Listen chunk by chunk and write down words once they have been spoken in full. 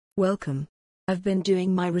Welcome. I've been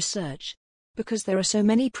doing my research. Because there are so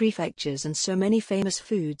many prefectures and so many famous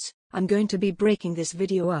foods, I'm going to be breaking this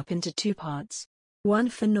video up into two parts. One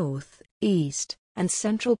for North, East, and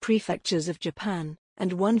Central prefectures of Japan,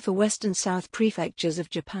 and one for West and South prefectures of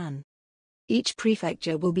Japan. Each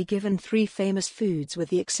prefecture will be given 3 famous foods with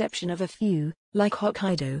the exception of a few, like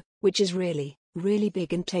Hokkaido, which is really, really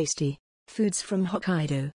big and tasty. Foods from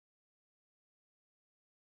Hokkaido.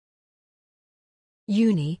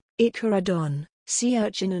 Uni, ikura don, sea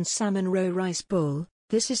urchin and salmon roe rice bowl.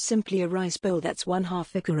 This is simply a rice bowl that's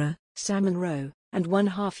 1/2 ikura, salmon roe, and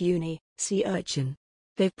 1/2 uni, sea urchin.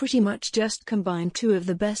 They've pretty much just combined 2 of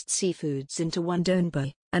the best seafoods into one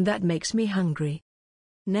donbei, and that makes me hungry.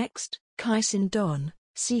 Next, kaisen don,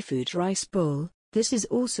 seafood rice bowl. This is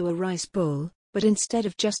also a rice bowl, but instead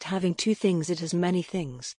of just having 2 things it has many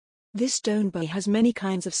things. This donbei has many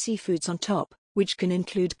kinds of seafoods on top, which can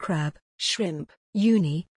include crab, shrimp,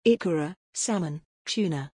 uni, ikura, salmon,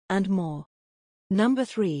 tuna, and more. Number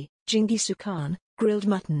 3, jingisukan, grilled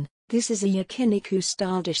mutton. This is a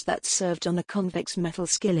yakiniku-style dish that's served on a convex metal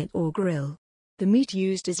skillet or grill. The meat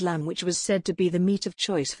used is lamb, which was said to be the meat of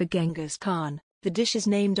choice for Genghis Khan. The dish is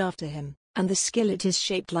named after him, and the skillet is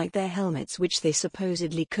shaped like their helmets which they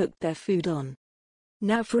supposedly cooked their food on.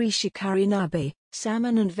 Now for ishikari nabe,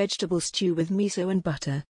 salmon and vegetable stew with miso and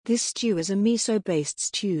butter. This stew is a miso-based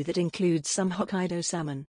stew that includes some Hokkaido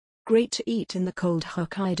salmon. Great to eat in the cold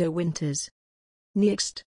Hokkaido winters.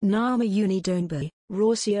 Next, nama uni donbei,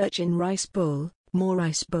 raw sea urchin rice bowl, more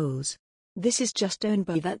rice bowls. This is just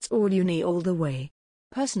donbei that's all uni all the way.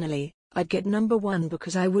 Personally, I'd get number 1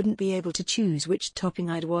 because I wouldn't be able to choose which topping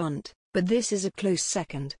I'd want, but this is a close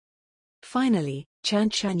second. Finally,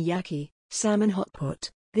 chanchan yaki, salmon hot pot.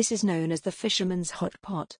 This is known as the fisherman's hot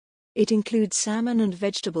pot. It includes salmon and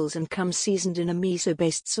vegetables and comes seasoned in a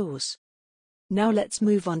miso-based sauce. Now let's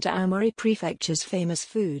move on to Aomori Prefecture's famous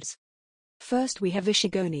foods. First we have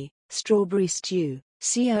ishigoni, strawberry stew,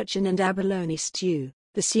 sea urchin and abalone stew.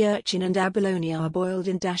 The sea urchin and abalone are boiled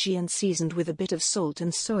in dashi and seasoned with a bit of salt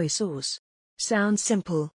and soy sauce. Sounds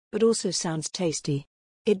simple, but also sounds tasty.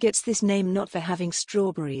 It gets this name not for having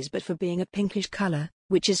strawberries but for being a pinkish color,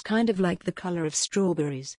 which is kind of like the color of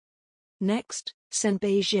strawberries. Next,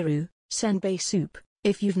 senbei jiru, senbei soup.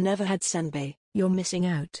 If you've never had senbei, you're missing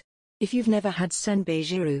out. If you've never had senbei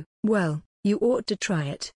jiru, well, you ought to try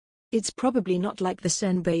it. It's probably not like the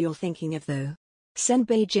senbei you're thinking of though.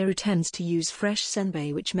 Senbei jiru tends to use fresh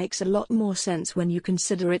senbei, which makes a lot more sense when you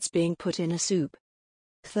consider it's being put in a soup.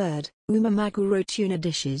 Third, uma maguro tuna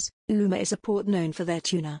dishes. Uma is a port known for their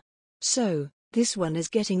tuna. So, this one is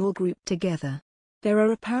getting all grouped together. There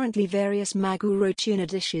are apparently various maguro tuna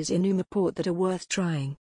dishes in Uma port that are worth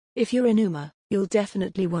trying. If you're in Uma, you'll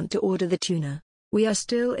definitely want to order the tuna. We are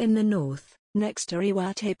still in the north. Next are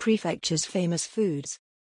Iwate Prefecture's famous foods.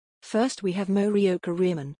 First we have morioka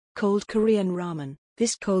ramen, cold Korean ramen.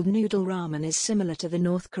 This cold noodle ramen is similar to the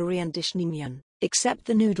North Korean dish naengmyeon, except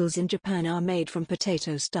the noodles in Japan are made from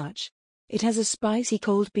potato starch. It has a spicy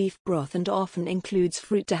cold beef broth and often includes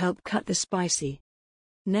fruit to help cut the spicy.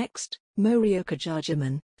 Next, morioka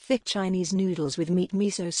jajangmyeon, thick Chinese noodles with meat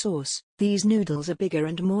miso sauce. These noodles are bigger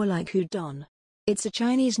and more like udon. It's a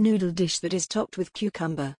Chinese noodle dish that is topped with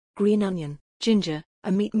cucumber, green onion, ginger,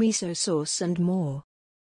 a meat miso sauce and more.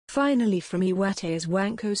 Finally from Iwate is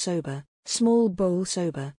wanko soba, small bowl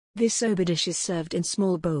soba. This soba dish is served in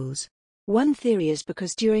small bowls. One theory is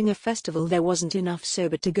because during a festival there wasn't enough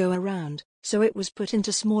soba to go around, so it was put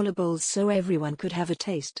into smaller bowls so everyone could have a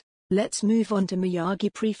taste. Let's move on to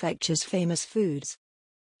Miyagi Prefecture's famous foods.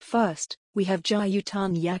 First, we have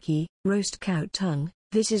jayutan yaki, roast cow tongue.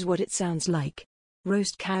 This is what it sounds like.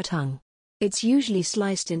 Roast cow tongue. It's usually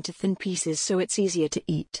sliced into thin pieces so it's easier to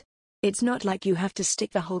eat. It's not like you have to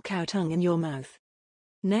stick the whole cow tongue in your mouth.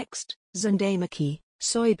 Next, zundamaki,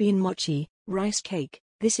 soybean mochi, rice cake.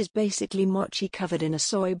 This is basically mochi covered in a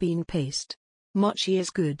soybean paste. Mochi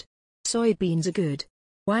is good. Soybeans are good.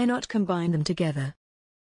 Why not combine them together?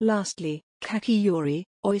 Lastly, kakiyori,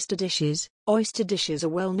 oyster dishes. Oyster dishes are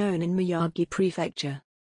well known in Miyagi Prefecture.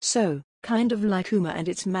 So, kind of like Uma and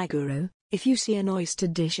its maguro, if you see an oyster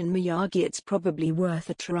dish in Miyagi it's probably worth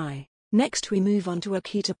a try. Next we move on to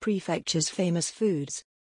Akita Prefecture's famous foods.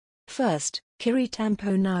 First,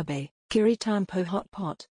 kiritampo nabe, kiritampo hot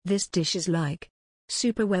pot. This dish is like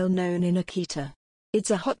super well known in Akita. It's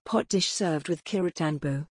a hot pot dish served with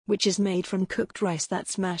kiritampo, which is made from cooked rice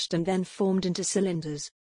that's mashed and then formed into cylinders.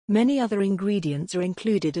 Many other ingredients are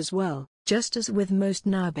included as well, just as with most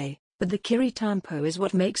nabe, but the kiritampo is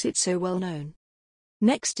what makes it so well known.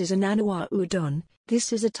 Next is ananawa udon.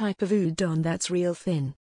 This is a type of udon that's real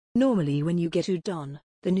thin. Normally when you get udon,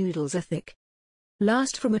 the noodles are thick.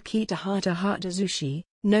 Last from Akita hata hata sushi,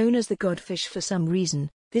 known as the godfish for some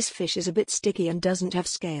reason, this fish is a bit sticky and doesn't have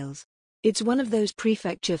scales. It's one of those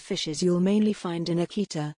prefecture fishes you'll mainly find in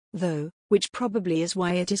Akita, though, which probably is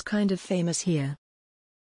why it is kind of famous here.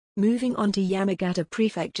 Moving on to Yamagata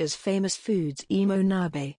Prefecture's famous foods: imo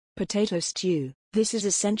nabe, potato stew. This is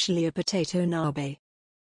essentially a potato nabe.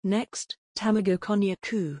 Next, tamago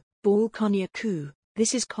konnyaku, ball konnyaku.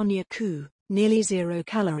 This is konnyaku, nearly 0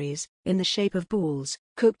 calories, in the shape of balls,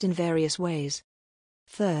 cooked in various ways.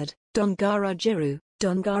 Third, dongara jiru,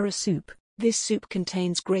 dongara soup. This soup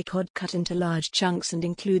contains grey cod cut into large chunks and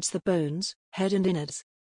includes the bones, head and innards.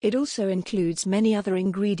 It also includes many other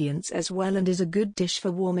ingredients as well and is a good dish for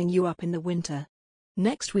warming you up in the winter.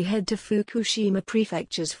 Next we head to Fukushima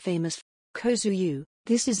Prefecture's famous kozuyu.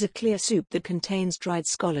 This is a clear soup that contains dried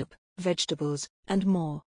scallop, vegetables, and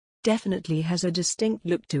more. Definitely has a distinct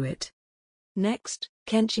look to it. Next,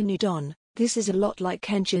 kenshin udon. This is a lot like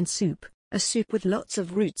kenshin soup, a soup with lots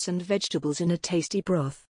of roots and vegetables in a tasty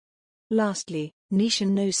broth. Lastly, nishin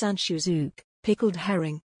no sanshuzuke, pickled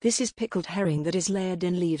herring. This is pickled herring that is layered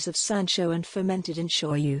in leaves of sansho and fermented in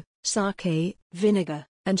shoyu, sake, vinegar,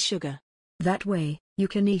 and sugar. That way, you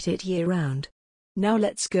can eat it year-round. Now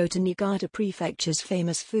let's go to Niigata Prefecture's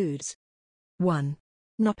famous foods. 1.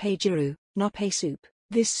 Nappe jiru, nappe soup.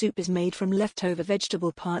 This soup is made from leftover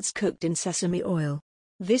vegetable parts cooked in sesame oil.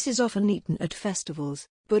 This is often eaten at festivals,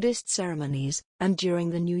 Buddhist ceremonies, and during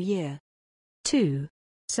the New Year. 2.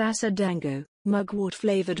 Sasadango,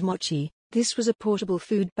 mugwort-flavored mochi. This was a portable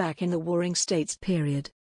food back in the Warring States period.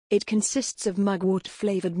 It consists of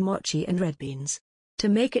mugwort-flavored mochi and red beans. To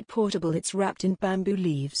make it portable, it's wrapped in bamboo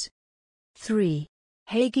leaves. 3.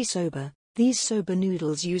 Heigi soba. These soba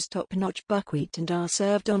noodles use top-notch buckwheat and are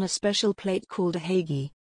served on a special plate called a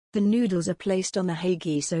heigi. The noodles are placed on the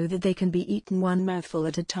heigi so that they can be eaten one mouthful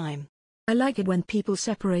at a time. I like it when people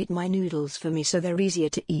separate my noodles for me so they're easier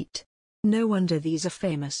to eat. No wonder these are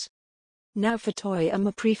famous. Now for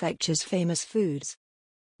Toyama Prefecture's famous foods.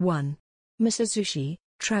 1. Miso sushi,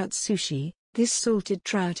 trout sushi. This salted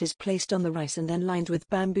trout is placed on the rice and then lined with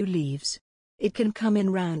bamboo leaves. It can come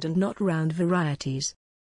in round and not round varieties.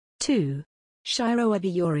 2. Shiro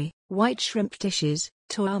ebiyori, white shrimp dishes.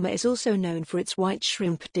 Toyama is also known for its white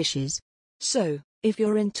shrimp dishes. So, if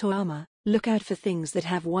you're in Toyama, look out for things that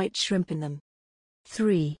have white shrimp in them.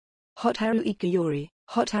 3. Hotaru ikayori,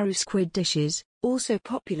 hotaru squid dishes, also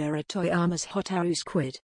popular at Toyama's hotaru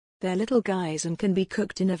squid. They're little guys and can be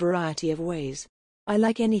cooked in a variety of ways. I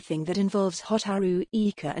like anything that involves hotaru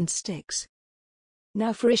ika and sticks.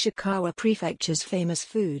 Now for Ishikawa Prefecture's famous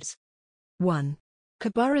foods. 1.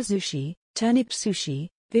 Kabara sushi, turnip sushi.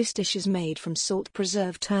 This dish is made from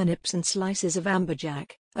salt-preserved turnips and slices of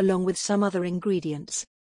amberjack, along with some other ingredients.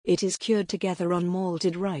 It is cured together on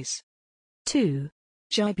malted rice. 2.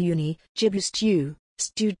 Jibuni, jibu stew,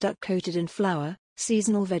 stewed duck coated in flour,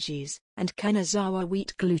 seasonal veggies, and Kanazawa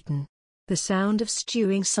wheat gluten. The sound of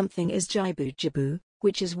stewing something is jibu,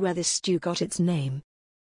 which is where this stew got its name.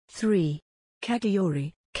 3.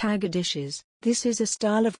 Kagayori, kaga dishes. This is a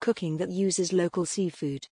style of cooking that uses local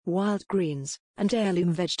seafood, wild greens, and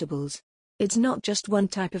heirloom vegetables. It's not just one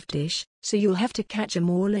type of dish, so you'll have to catch 'em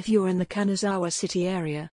all if you're in the Kanazawa City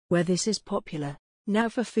area, where this is popular. Now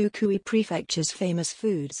for Fukui Prefecture's famous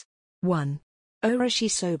foods. 1.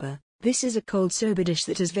 Oroshi soba. This is a cold soba dish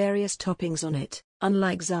that has various toppings on it,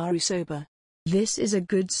 unlike zaru soba. This is a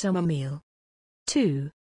good summer meal.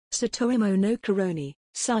 2. Satoimo no karoni,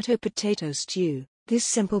 sato potato stew. This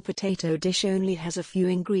simple potato dish only has a few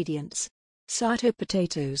ingredients. Sato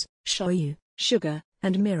potatoes, shoyu, sugar,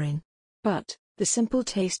 and mirin. But, the simple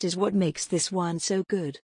taste is what makes this one so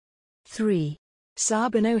good. 3.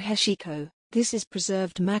 Saba no heshiko. This is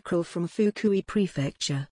preserved mackerel from Fukui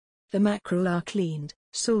Prefecture. The mackerel are cleaned,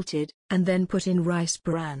 salted, and then put in rice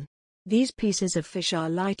bran. These pieces of fish are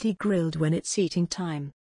lightly grilled when it's eating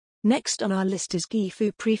time. Next on our list is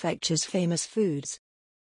Gifu Prefecture's famous foods.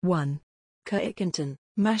 1. Kurikinton,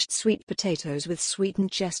 mashed sweet potatoes with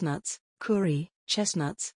sweetened chestnuts, kuri,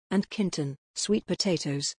 chestnuts, and kinton, sweet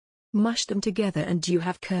potatoes. Mush them together and you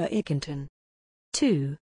have kurikinton.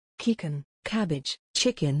 2. Kikan, cabbage,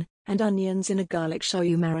 chicken, and onions in a garlic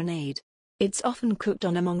shoyu marinade. It's often cooked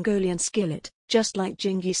on a Mongolian skillet, just like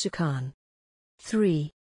jingisukan.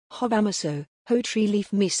 3. Hobamiso, ho tree leaf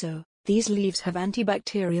miso. These leaves have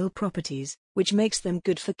antibacterial properties, which makes them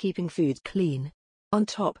good for keeping food clean. On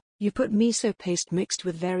top, you put miso paste mixed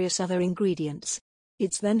with various other ingredients.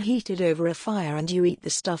 It's then heated over a fire and you eat the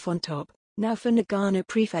stuff on top. Now for Nagano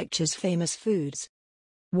Prefecture's famous foods.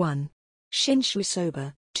 1. Shinshu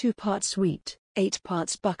soba, 2 parts wheat, 8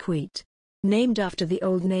 parts buckwheat. named after the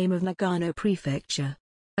old name of Nagano Prefecture.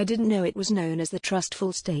 I didn't know it was known as the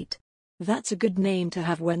Trustful State. That's a good name to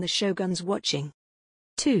have when the shogun's watching.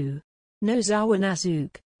 2. Nozawa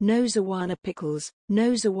Nazuke, Nozawana pickles.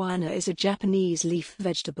 Nozawana is a Japanese leaf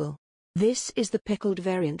vegetable. This is the pickled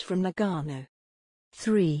variant from Nagano.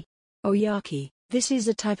 3. Oyaki. This is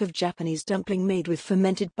a type of Japanese dumpling made with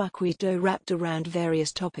fermented buckwheat dough wrapped around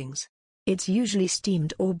various toppings. It's usually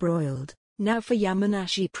steamed or broiled. Now for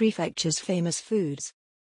Yamanashi Prefecture's famous foods.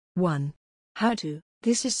 1. Hautu.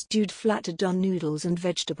 This is stewed flat udon noodles and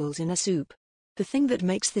vegetables in a soup. The thing that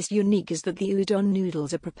makes this unique is that the udon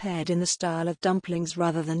noodles are prepared in the style of dumplings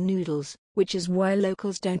rather than noodles, which is why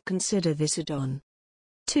locals don't consider this udon.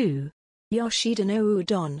 2. Yoshida no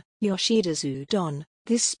udon. Yoshida's udon.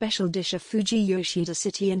 This special dish of Fuji Yoshida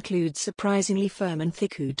City includes surprisingly firm and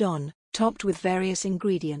thick udon, topped with various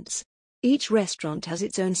ingredients. Each restaurant has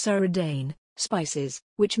its own suradane, spices,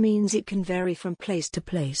 which means it can vary from place to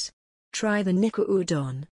place. Try the Nikko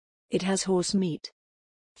udon. It has horse meat.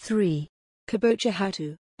 3. Kabocha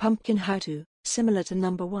hautu, pumpkin hautu, similar to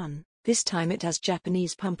number 1, this time it has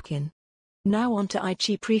Japanese pumpkin. Now on to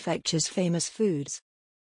Aichi Prefecture's famous foods.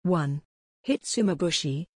 1.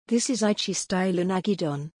 Hitsumabushi. This is Aichi-style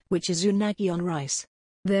unagi-don, which is unagi on rice.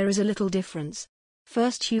 There is a little difference.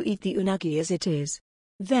 First you eat the unagi as it is.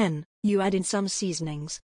 Then, you add in some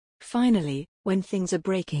seasonings. Finally, when things are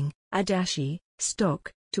breaking, add dashi,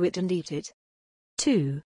 stock, to it and eat it.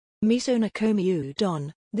 2. Miso nakomi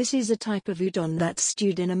udon. This is a type of udon that's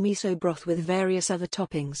stewed in a miso broth with various other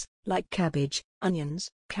toppings, like cabbage, onions,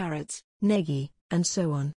 carrots, negi, and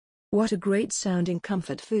so on. What a great sounding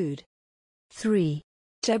comfort food. 3.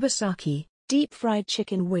 Tebasaki, deep-fried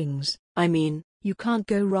chicken wings. I mean, you can't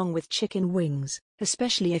go wrong with chicken wings,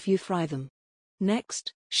 especially if you fry them.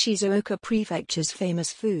 Next, Shizuoka Prefecture's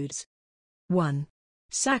famous foods. 1.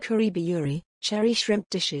 Sakuraebi yuri, cherry shrimp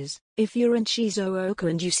dishes. If you're in Shizuoka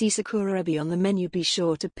and you see sakuraebi on the menu, be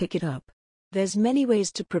sure to pick it up. There's many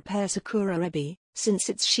ways to prepare sakuraebi, since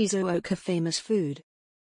it's Shizuoka famous food.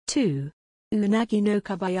 2. Unagi no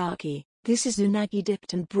kabayaki. This is unagi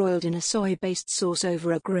dipped and broiled in a soy-based sauce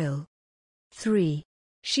over a grill. 3.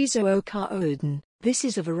 Shizuoka odon. This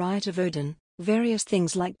is a variety of odon, various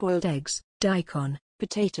things like boiled eggs, daikon,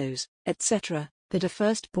 potatoes, etc., that are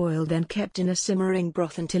first boiled then kept in a simmering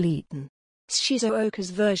broth until eaten.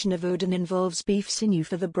 Shizuoka's version of odon involves beef sinew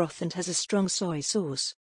for the broth and has a strong soy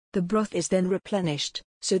sauce. The broth is then replenished,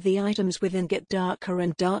 so the items within get darker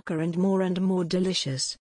and more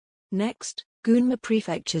delicious. Next, Gunma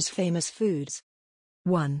Prefecture's famous foods.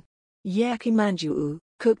 1. Yakimanju,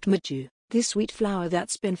 cooked maju. This wheat flour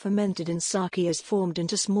that's been fermented in sake is formed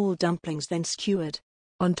into small dumplings then skewered.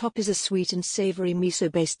 On top is a sweet and savory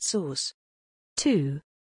miso-based sauce. 2.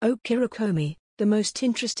 Okirakomi. The most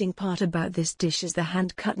interesting part about this dish is the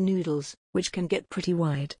hand-cut noodles, which can get pretty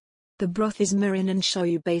wide. The broth is mirin and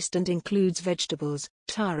shoyu-based and includes vegetables,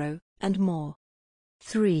 taro, and more.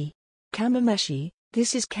 3. Kamameshi.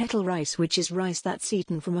 This is kettle rice, which is rice that's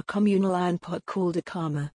eaten from a communal iron pot called a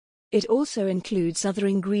kama. It also includes other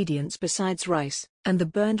ingredients besides rice, and the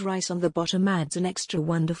burned rice on the bottom adds an extra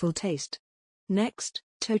wonderful taste. Next,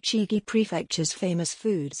 Tochigi Prefecture's famous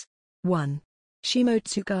foods. 1.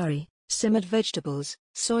 Shimotsugari, simmered vegetables,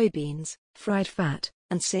 soybeans, fried fat,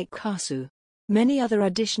 and seikasu. Many other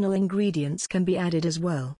additional ingredients can be added as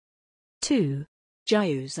well. 2.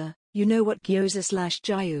 Gyoza. You know what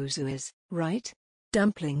gyoza/gyoza is, right?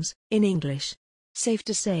 Dumplings, in English. Safe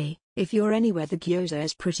to say, if you're anywhere the gyoza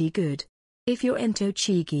is pretty good. If you're in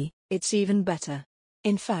Tochigi, it's even better.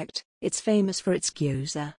 In fact, it's famous for its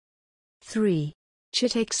gyoza. 3.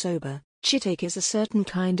 Chitake soba. Chitake is a certain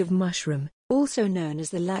kind of mushroom, also known as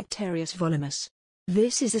the Lactarius volumus.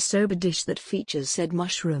 This is a soba dish that features said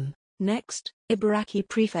mushroom. Next, Ibaraki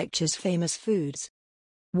Prefecture's famous foods.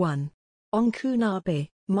 1. Onkunabe,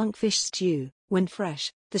 monkfish stew. When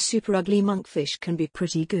fresh, the super ugly monkfish can be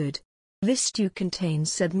pretty good. This stew contains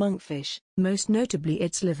said monkfish, most notably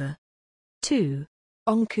its liver. 2.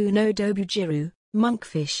 Onku no dobujiru,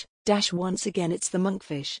 monkfish, once again it's the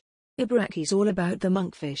monkfish. Ibaraki's all about the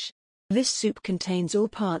monkfish. This soup contains all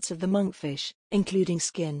parts of the monkfish, including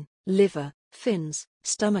skin, liver, fins,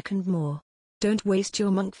 stomach and more. Don't waste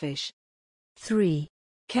your monkfish. 3.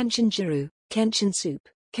 Kenshinjiru, Kenshin soup.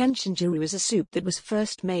 Kenshinjiru is a soup that was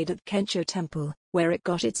first made at Kensho Temple, where it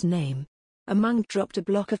got its name. A monk dropped a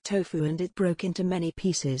block of tofu and it broke into many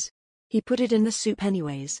pieces. He put it in the soup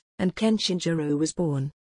anyways, and Kenshinjiru was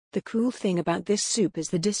born. The cool thing about this soup is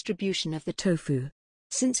the distribution of the tofu.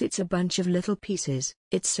 Since it's a bunch of little pieces,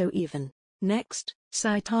 it's so even. Next,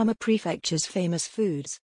 Saitama Prefecture's famous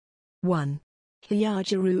foods. 1.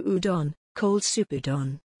 Hyajiru udon. Cold soup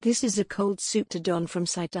udon. This is a cold soup udon from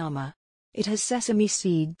Saitama. It has sesame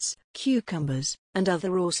seeds, cucumbers, and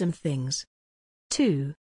other awesome things.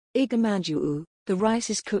 2. Igamanju. The rice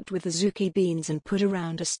is cooked with azuki beans and put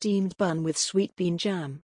around a steamed bun with sweet bean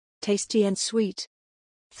jam. Tasty and sweet.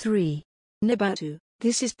 3. Nibatu.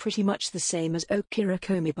 This is pretty much the same as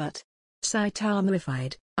okirakomi but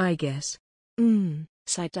Saitama-ified, I guess.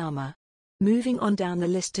 Saitama. Moving on down the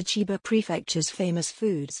list to Chiba Prefecture's famous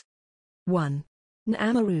foods. 1.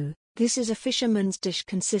 Namaru. This is a fisherman's dish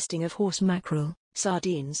consisting of horse mackerel,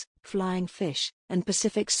 sardines, flying fish, and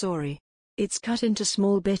Pacific sori. It's cut into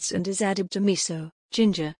small bits and is added to miso,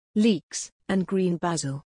 ginger, leeks, and green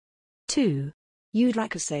basil. 2.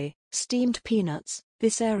 Udrakase, steamed peanuts.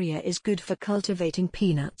 This area is good for cultivating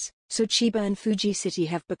peanuts, so Chiba and Fuji City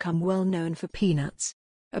have become well known for peanuts.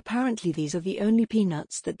 Apparently these are the only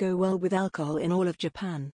peanuts that go well with alcohol in all of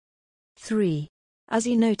Japan. 3.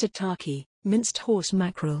 Azinotataki, minced horse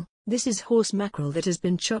mackerel. This is horse mackerel that has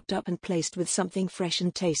been chopped up and placed with something fresh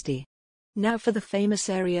and tasty. Now for the famous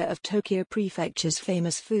area of Tokyo Prefecture's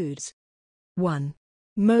famous foods. 1.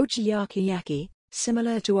 Mochiyaki.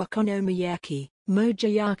 Similar to okonomiyaki,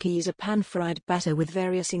 mochiyaki is a pan-fried batter with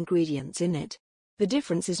various ingredients in it. The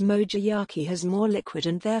difference is mochiyaki has more liquid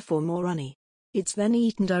and therefore more runny. It's then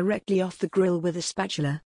eaten directly off the grill with a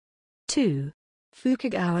spatula. 2.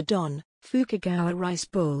 Fukagawa don. Fukagawa rice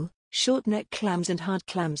bowl. Short neck clams and hard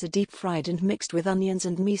clams are deep-fried and mixed with onions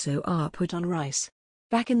and miso are put on rice.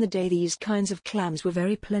 Back in the day these kinds of clams were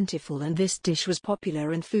very plentiful and this dish was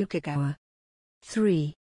popular in Fukagawa.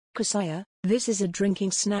 3. Kusaya. This is a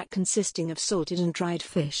drinking snack consisting of salted and dried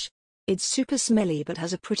fish. It's super smelly but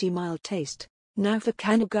has a pretty mild taste. Now for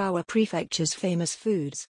Kanagawa Prefecture's famous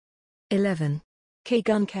foods. 11.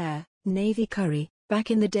 Keigun-kare, Navy curry.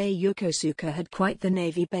 Back in the day Yokosuka had quite the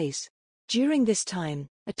Navy base. During this time,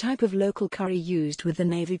 a type of local curry used with the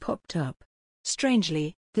Navy popped up.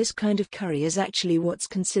 Strangely, this kind of curry is actually what's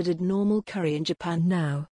considered normal curry in Japan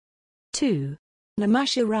now. 2.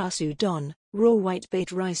 Namashirasu don, raw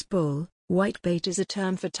whitebait rice bowl. Whitebait is a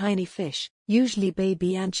term for tiny fish, usually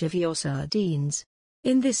baby anchovy or sardines.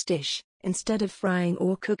 In this dish, instead of frying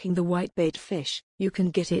or cooking the whitebait fish, you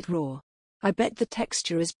can get it raw. I bet the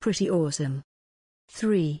texture is pretty awesome.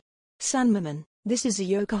 3. Sanmamen. This is a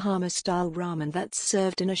Yokohama-style ramen that's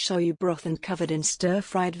served in a shoyu broth and covered in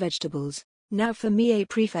stir-fried vegetables. Now for Mie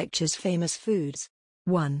Prefecture's famous foods.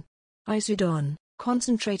 1. Izudon.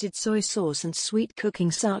 Concentrated soy sauce and sweet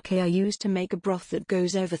cooking sake are used to make a broth that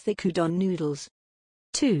goes over thick udon noodles.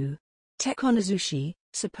 2. Tekonozushi,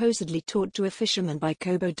 supposedly taught to a fisherman by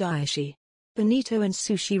Kobo Daishi. Bonito and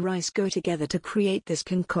sushi rice go together to create this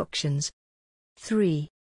concoctions. 3.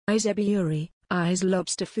 Izebiuri, Ai's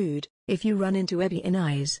lobster food. If you run into ebi in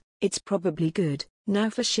Ai's, it's probably good. Now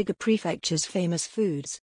for Shiga Prefecture's famous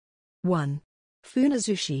foods. 1.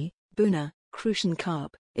 Funazushi, Buna, crucian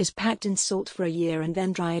carp, is packed in salt for a year and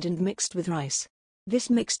then dried and mixed with rice. This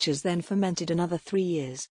mixture's then fermented another 3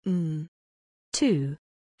 years. 2.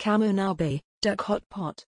 Kamonabe, duck hot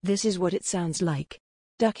pot. This is what it sounds like.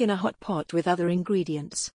 Duck in a hot pot with other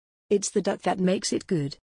ingredients. It's the duck that makes it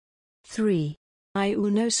good. 3.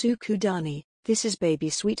 Iu no sukudani. This is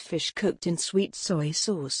baby sweet fish cooked in sweet soy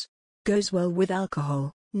sauce. Goes well with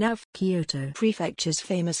alcohol. Now for Kyoto Prefecture's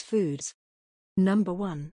famous foods. Number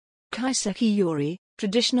 1. Kaiseki yori,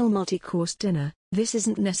 traditional multi-course dinner. This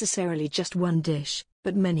isn't necessarily just one dish,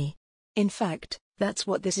 but many. In fact, that's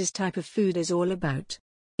what this type of food is all about.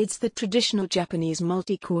 It's the traditional Japanese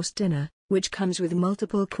multi-course dinner, which comes with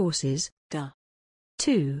multiple courses.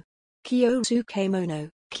 2. Kyoto kemono,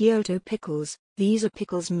 Kyoto pickles. These are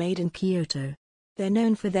pickles made in Kyoto. They're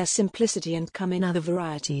known for their simplicity and come in other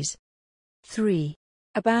varieties. 3.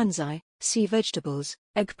 Abanzai, sea vegetables,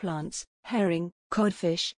 eggplants, herring,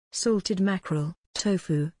 codfish, salted mackerel,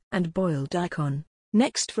 tofu, and boiled daikon.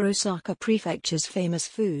 Next for Osaka Prefecture's famous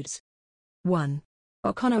foods. 1.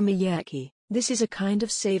 Okonomiyaki. This is a kind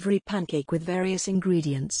of savory pancake with various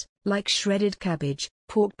ingredients, like shredded cabbage,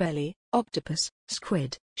 pork belly, octopus,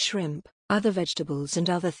 squid, shrimp, other vegetables and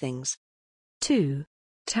other things. 2.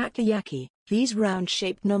 Takoyaki. These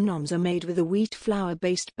round-shaped nom-noms are made with a wheat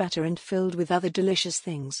flour-based batter and filled with other delicious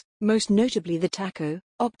things, most notably the taco,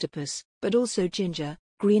 octopus, but also ginger,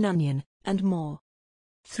 green onion, and more.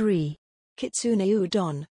 3. Kitsune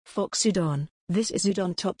udon, fox udon. This is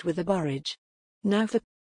udon topped with a porridge. Now for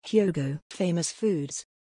Hyogo famous foods.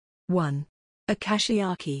 1.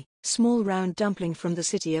 Akashiyaki, small round dumpling from the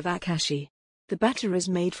city of Akashi. The batter is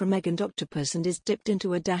made from egg and octopus and is dipped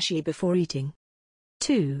into a dashi before eating.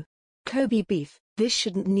 2. Kobe beef. This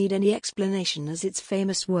shouldn't need any explanation as it's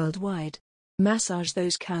famous worldwide. Massage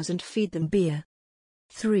those cows and feed them beer.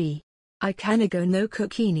 3. Ikanago no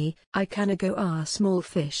kokini. Ikanago are small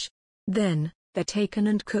fish. Then, they're taken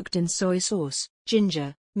and cooked in soy sauce,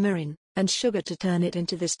 ginger, mirin, and sugar to turn it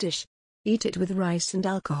into this dish. Eat it with rice and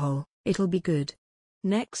alcohol, it'll be good.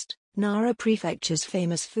 Next, Nara Prefecture's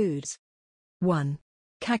famous foods. 1.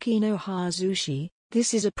 Kaki no ha sushi.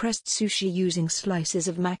 This is a pressed sushi using slices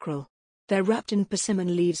of mackerel. They're wrapped in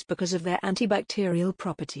persimmon leaves because of their antibacterial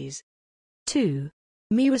properties. 2.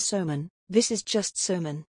 Miwa somen. This is just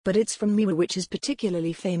somen, but it's from Miwa, which is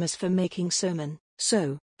particularly famous for making somen,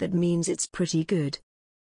 so that means it's pretty good.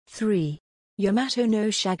 3. Yamato no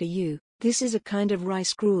shagayu. This is a kind of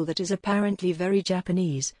rice gruel that is apparently very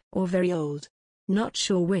Japanese, or very old. Not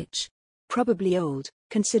sure which. Probably old,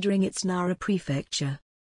 considering it's Nara Prefecture.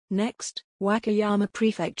 Next, Wakayama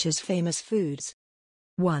Prefecture's famous foods.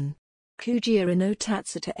 1. Kujira no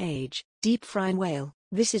tatsata age, deep fried whale.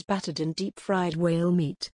 This is battered and deep-fried whale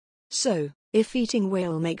meat. So, if eating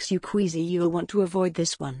whale makes you queasy, you'll want to avoid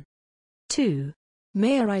this one. 2.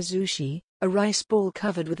 Meirai sushi, a rice ball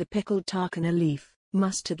covered with a pickled takana leaf,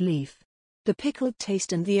 mustard leaf. The pickled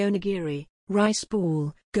taste and the onigiri, rice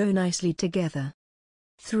ball, go nicely together.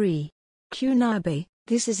 3. Kyunabe,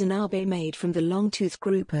 this is an nabe made from the long-tooth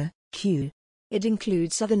grouper, Q. It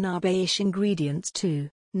includes other nabe-ish ingredients too.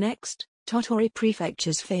 Next, Tottori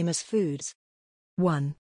Prefecture's famous foods.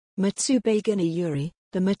 1. Matsubagani yuri.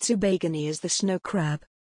 The matsubagani is the snow crab.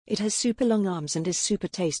 It has super long arms and is super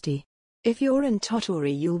tasty. If you're in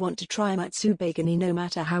Tottori, you'll want to try matsubagani no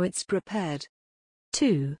matter how it's prepared.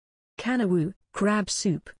 2. Kanawu, crab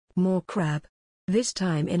soup, more crab. This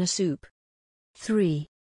time in a soup. 3.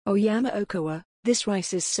 Oyama okawa. This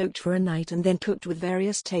rice is soaked for a night and then cooked with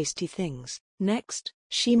various tasty things. Next,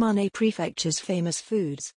 Shimane Prefecture's famous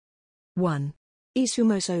foods. 1.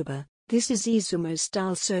 Izumo soba. This is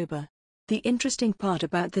Izumo-style soba. The interesting part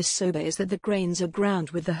about this soba is that the grains are ground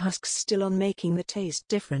with the husks still on, making the taste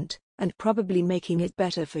different, and probably making it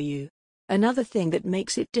better for you. Another thing that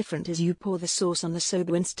makes it different is you pour the sauce on the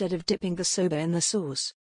soba instead of dipping the soba in the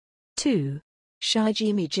sauce. 2.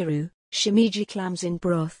 Shijimi jiru, shimiji clams in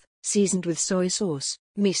broth, seasoned with soy sauce,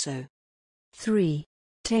 miso. 3.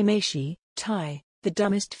 Teimeshi, Thai, the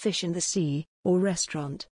dumbest fish in the sea, or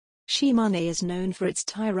restaurant. Shimane is known for its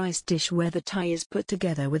Thai rice dish where the Thai is put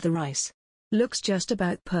together with the rice. Looks just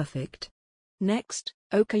about perfect. Next,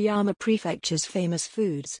 Okayama Prefecture's famous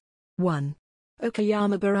foods. 1.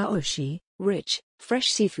 Okayama baraoshi, rich,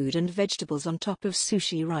 fresh seafood and vegetables on top of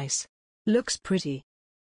sushi rice. Looks pretty.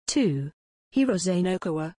 2. Hirose no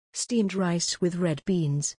kawa, steamed rice with red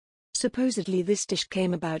beans. Supposedly this dish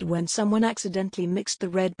came about when someone accidentally mixed the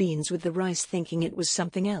red beans with the rice thinking it was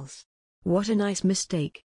something else. What a nice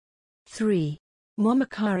mistake. 3.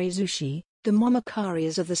 Momokari sushi. The momokari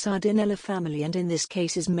is of the Sardinella family and in this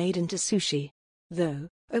case is made into sushi. Though,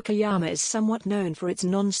 Okayama is somewhat known for its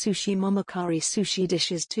non-sushi momokari sushi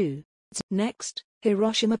dishes too. Next,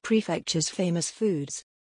 Hiroshima Prefecture's famous foods.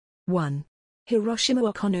 1. Hiroshima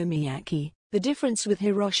okonomiyaki. The difference with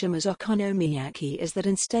Hiroshima's okonomiyaki is that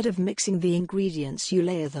instead of mixing the ingredients you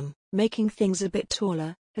layer them, making things a bit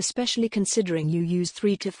taller, especially considering you use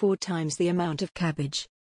 3 to 4 times the amount of cabbage.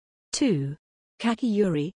 2.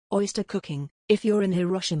 Kakiyuri, oyster cooking. If you're in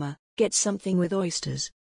Hiroshima, get something with oysters.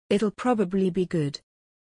 It'll probably be good.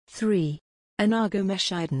 3. Anago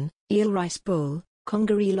meshidan, eel rice bowl,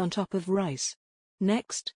 conger eel on top of rice.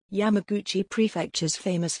 Next, Yamaguchi Prefecture's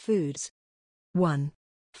famous foods. 1.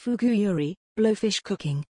 Fugu yuri, blowfish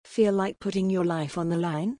cooking. Feel like putting your life on the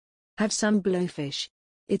line? Have some blowfish.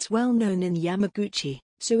 It's well known in Yamaguchi,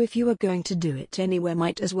 so if you are going to do it anywhere,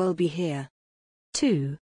 might as well be here.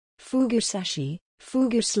 2. Fugu sashi,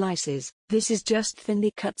 fugu slices. This is just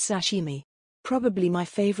thinly cut sashimi. Probably my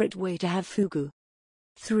favorite way to have fugu.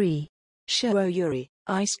 3. Shou yuri,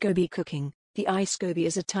 ice gobi cooking. The ice gobi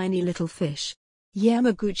is a tiny little fish.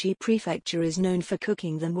 Yamaguchi Prefecture is known for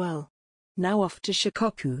cooking them well. Now off to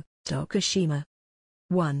Shikoku, Tokushima.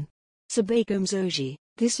 1. Sabagomzoji.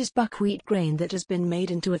 This is buckwheat grain that has been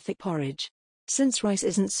made into a thick porridge. Since rice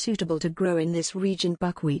isn't suitable to grow in this region,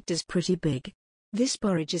 buckwheat is pretty big. This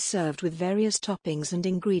porridge is served with various toppings and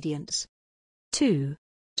ingredients. 2.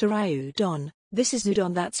 Tarai udon. This is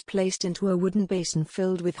udon that's placed into a wooden basin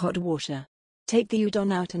filled with hot water. Take the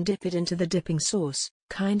udon out and dip it into the dipping sauce,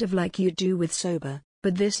 kind of like you do with soba,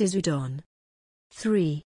 but this is udon.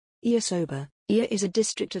 3. Iya soba. Iya is a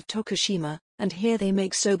district of Tokushima, and here they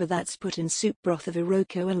make soba that's put in soup broth of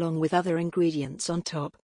iroko along with other ingredients on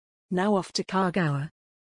top. Now off to Kagawa.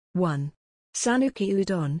 1. Sanuki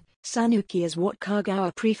udon. Sanuki is what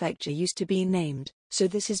Kagawa Prefecture used to be named, so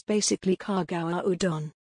this is basically Kagawa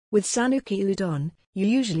udon. With Sanuki udon, you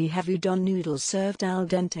usually have udon noodles served al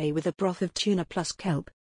dente with a broth of tuna plus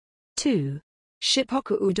kelp. 2.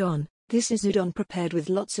 Shippoku udon. This is udon prepared with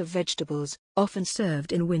lots of vegetables, often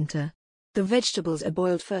served in winter. The vegetables are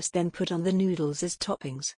boiled first then put on the noodles as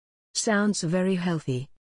toppings. Sounds very healthy.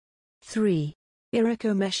 3.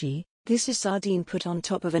 Iroko-meshi. This is sardine put on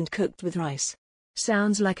top of and cooked with rice.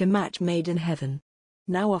 Sounds like a match made in heaven.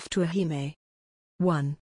 Now off to Ehime.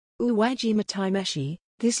 1. Uwajima tai-meshi.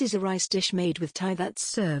 This is a rice dish made with tai that's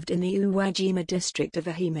served in the Uwajima district of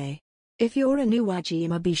Ehime. If you're in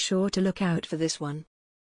Uwajima, be sure to look out for this one.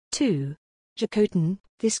 2. Jakoten.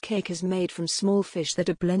 This cake is made from small fish that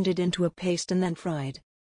are blended into a paste and then fried.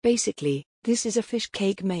 Basically, this is a fish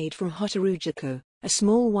cake made from hotarujako, a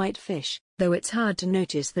small white fish, though it's hard to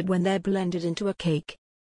notice that when they're blended into a cake.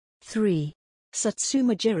 3.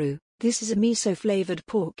 Satsumajiru. This is a miso-flavored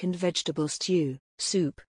pork and vegetable stew,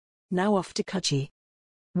 soup. Now off to Kochi.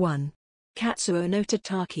 1. Katsuo no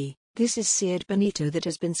tataki. This is seared bonito that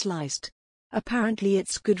has been sliced. Apparently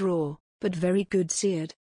it's good raw, but very good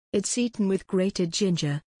seared. It's eaten with grated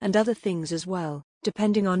ginger, and other things as well,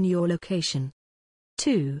 depending on your location.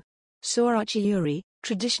 2. Sorachi yuri.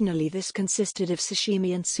 Traditionally this consisted of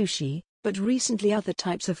sashimi and sushi, but recently other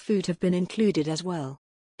types of food have been included as well.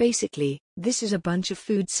 Basically, this is a bunch of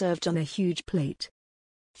food served on a huge plate.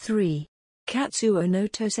 3. Katsuo no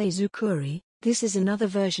tosei-zukuri. This is another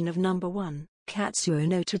version of number 1, Katsuo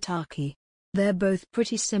no tataki. They're both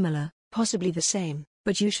pretty similar, possibly the same,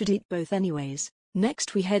 but you should eat both anyways.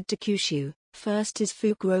 Next we head to Kyushu. First is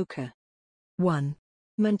Fukuoka. 1.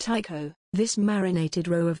 Mentaiko. This marinated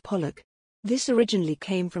roe of pollock. This originally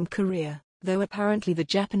came from Korea, though apparently the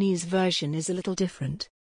Japanese version is a little different.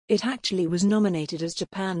 It actually was nominated as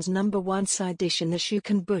Japan's number 1 side dish in the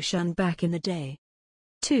Shukan back in the day.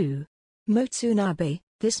 2. Motsunabe.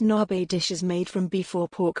 This nabe dish is made from beef or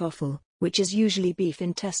pork offal, which is usually beef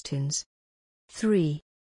intestines. 3.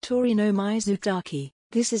 Tori no Mizutaki.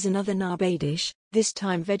 This is another nabe dish, this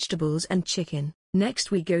time vegetables and chicken.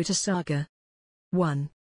 Next we go to Saga.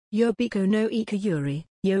 1. Yobiko no Ikayuri.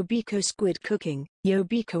 Yobiko squid cooking.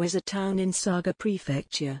 Yobiko is a town in Saga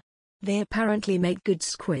Prefecture. They apparently make good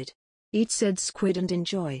squid. Eat said squid and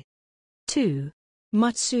enjoy. 2.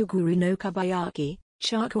 Matsuguru no Kabayaki.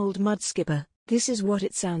 Charcoaled mudskipper. This is what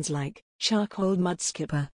it sounds like, charcoaled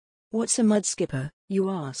mudskipper. What's a mudskipper, you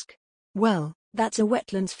ask? Well, that's a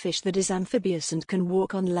wetlands fish that is amphibious and can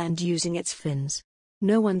walk on land using its fins.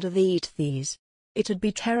 No wonder they eat these. It'd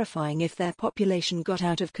be terrifying if their population got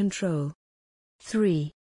out of control.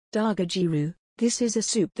 3. Dagajiru. This is a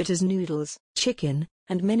soup that has noodles, chicken,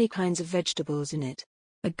 and many kinds of vegetables in it.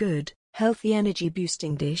 A good, healthy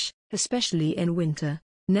energy-boosting dish, especially in winter.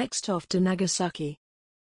 Next off to Nagasaki.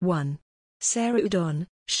 1. Sera udon,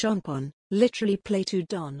 shonpon, literally plate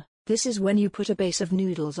udon. This is when you put a base of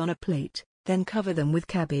noodles on a plate, then cover them with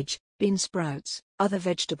cabbage, bean sprouts, other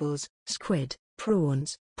vegetables, squid,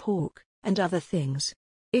 prawns, pork, and other things.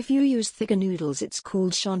 If you use thicker noodles it's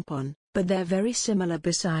called shonpon, but they're very similar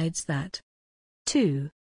besides that. 2.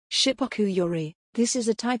 Shippoku yori. This is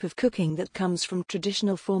a type of cooking that comes from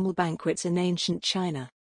traditional formal banquets in ancient China.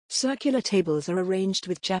 Circular tables are arranged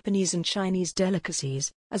with Japanese and Chinese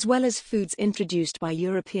delicacies, as well as foods introduced by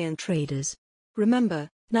European traders. Remember,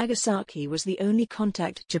 Nagasaki was the only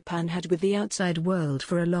contact Japan had with the outside world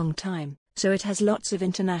for a long time, so it has lots of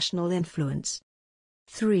international influence.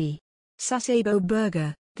 3. Sasebo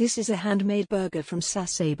burger. This is a handmade burger from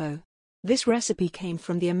Sasebo. This recipe came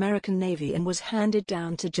from the American Navy and was handed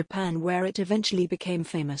down to Japan where it eventually became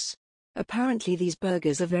famous. Apparently these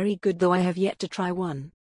burgers are very good, though I have yet to try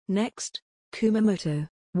one. Next, Kumamoto.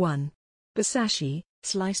 1. Basashi,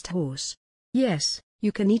 sliced horse. Yes,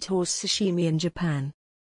 you can eat horse sashimi in Japan.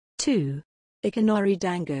 2. Ikanari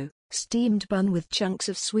dango, steamed bun with chunks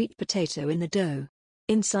of sweet potato in the dough.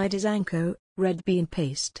 Inside is anko, red bean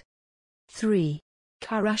paste. 3.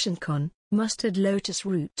 Karashinkon, mustard lotus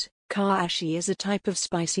root. Karashi is a type of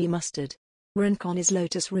spicy mustard. Rincon is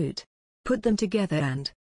lotus root. Put them together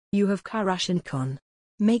and you have karashinkon.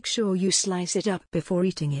 Make sure you slice it up before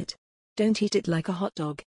eating it. Don't eat it like a hot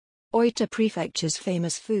dog. Oita Prefecture's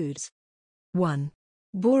famous foods. 1.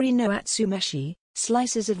 Bori no atsumeshi,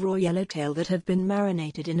 slices of raw yellowtail that have been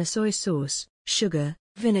marinated in a soy sauce, sugar,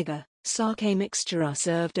 vinegar, sake mixture are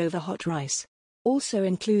served over hot rice. Also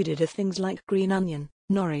included are things like green onion,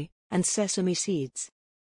 nori, and sesame seeds.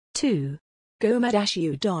 2.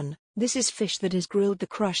 Gomadashi udon, this is fish that is grilled,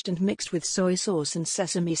 crushed and mixed with soy sauce and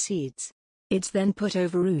sesame seeds. It's then put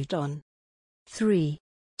over udon. 3.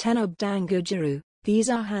 Tenob dangojiru, these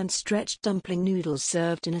are hand-stretched dumpling noodles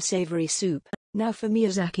served in a savory soup. Now for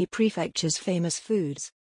Miyazaki Prefecture's famous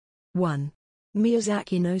foods. 1.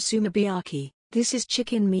 Miyazaki no sumabiyaki. This is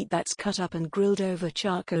chicken meat that's cut up and grilled over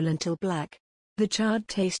charcoal until black. The charred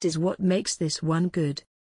taste is what makes this one good.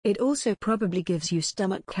 It also probably gives you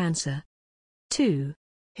stomach cancer. 2.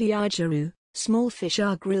 Hyajaru. Small fish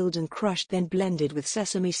are grilled and crushed then blended with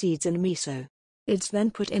sesame seeds and miso. It's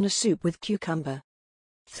then put in a soup with cucumber.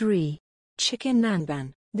 3. Chicken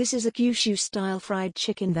nanban. This is a Kyushu-style fried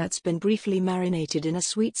chicken that's been briefly marinated in a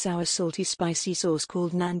sweet sour salty spicy sauce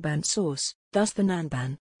called nanban sauce, thus the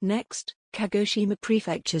nanban. Next, Kagoshima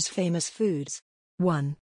Prefecture's famous foods.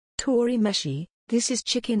 1. Tori meshi. This is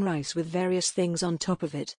chicken rice with various things on top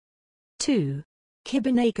of it. 2.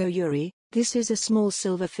 Kibaneko yuri. This is a small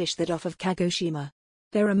silver fish that off of Kagoshima.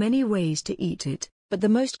 There are many ways to eat it, but the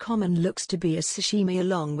most common looks to be as sashimi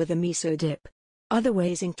along with a miso dip. Other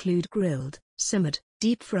ways include grilled, simmered,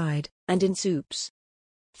 deep-fried, and in soups.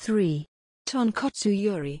 3. Tonkotsu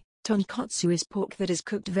yuri. Tonkotsu is pork that is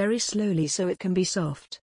cooked very slowly so it can be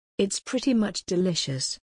soft. It's pretty much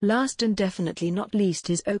delicious. Last and definitely not least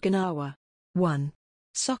is Okinawa. 1.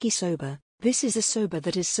 Sokisoba. This is a soba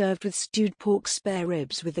that is served with stewed pork spare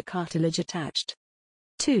ribs with the cartilage attached.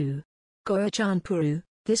 2. Gochujang.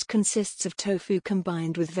 This consists of tofu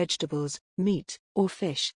combined with vegetables, meat, or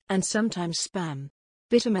fish, and sometimes spam.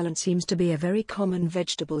 Bittermelon seems to be a very common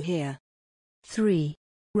vegetable here. 3.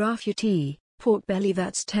 Rafuti. Pork belly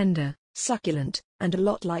that's tender, succulent, and a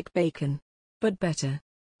lot like bacon. But better.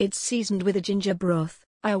 It's seasoned with a ginger broth,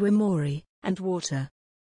 awamori, and water.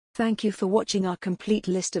 Thank you for watching our complete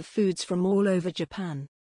list of foods from all over Japan.